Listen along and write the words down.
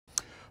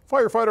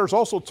Firefighters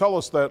also tell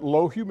us that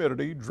low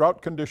humidity,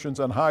 drought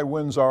conditions, and high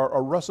winds are a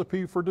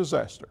recipe for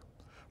disaster.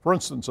 For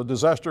instance, a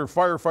disaster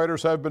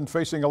firefighters have been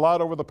facing a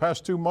lot over the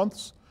past 2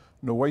 months.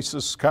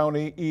 Nueces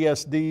County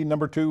ESD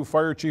No. 2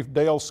 Fire Chief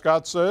Dale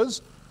Scott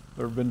says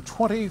there have been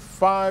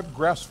 25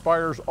 grass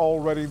fires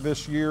already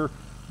this year.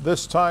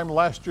 This time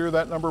last year,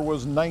 that number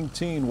was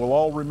 19. We'll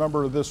all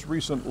remember this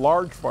recent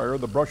large fire,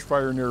 the brush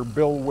fire near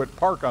Bill Witt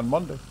Park on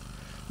Monday.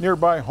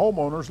 Nearby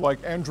homeowners like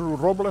Andrew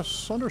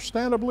Robles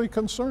understandably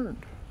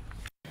concerned.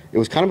 It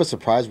was kind of a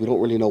surprise. We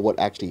don't really know what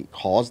actually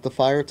caused the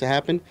fire to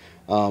happen,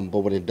 but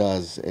when it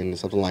does, and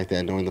something like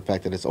that, knowing the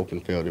fact that it's open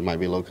field, it might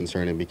be a little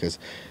concerning because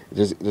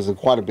there's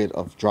quite a bit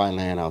of dry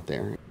land out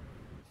there.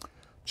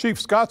 Chief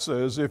Scott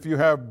says if you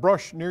have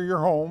brush near your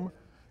home,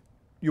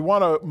 you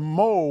want to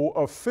mow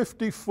a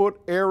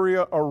 50-foot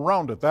area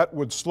around it. That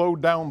would slow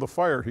down the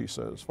fire, he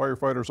says.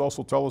 Firefighters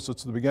also tell us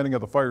it's the beginning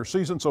of the fire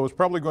season, so it's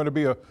probably going to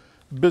be a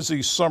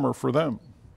busy summer for them.